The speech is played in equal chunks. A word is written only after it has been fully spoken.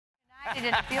It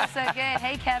didn't feel so good.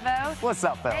 Hey, Kevo. What's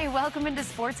up, Phil? Hey, welcome into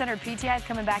SportsCenter. PTI is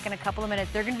coming back in a couple of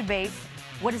minutes. They're going to debate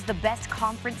what is the best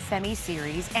conference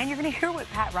semi-series, and you're going to hear what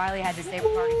Pat Riley had to say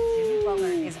regarding Jimmy Butler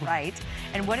is right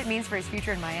and what it means for his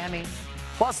future in Miami.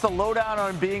 Plus the lowdown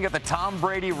on being at the Tom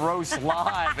Brady roast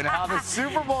live and how the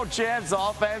Super Bowl champs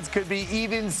offense could be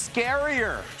even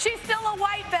scarier. She's still a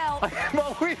white belt.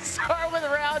 But we start with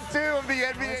round 2 of the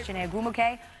NBA. Shanae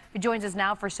Ogwumike, who joins us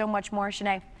now for so much more.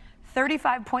 Shanae,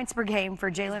 35 points per game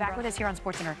for Jalen. Back with us here on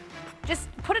SportsCenter. Just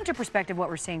put into perspective what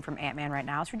we're seeing from Ant-Man right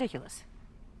now. It's ridiculous.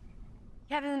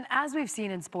 Kevin, as we've seen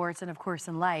in sports and, of course,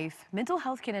 in life, mental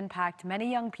health can impact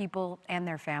many young people and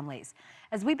their families.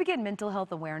 As we begin Mental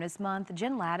Health Awareness Month,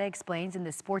 Jen Latta explains in the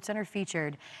SportsCenter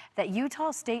featured that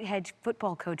Utah State head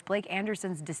football coach Blake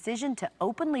Anderson's decision to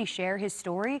openly share his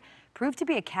story proved to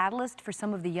be a catalyst for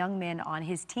some of the young men on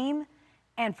his team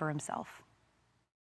and for himself.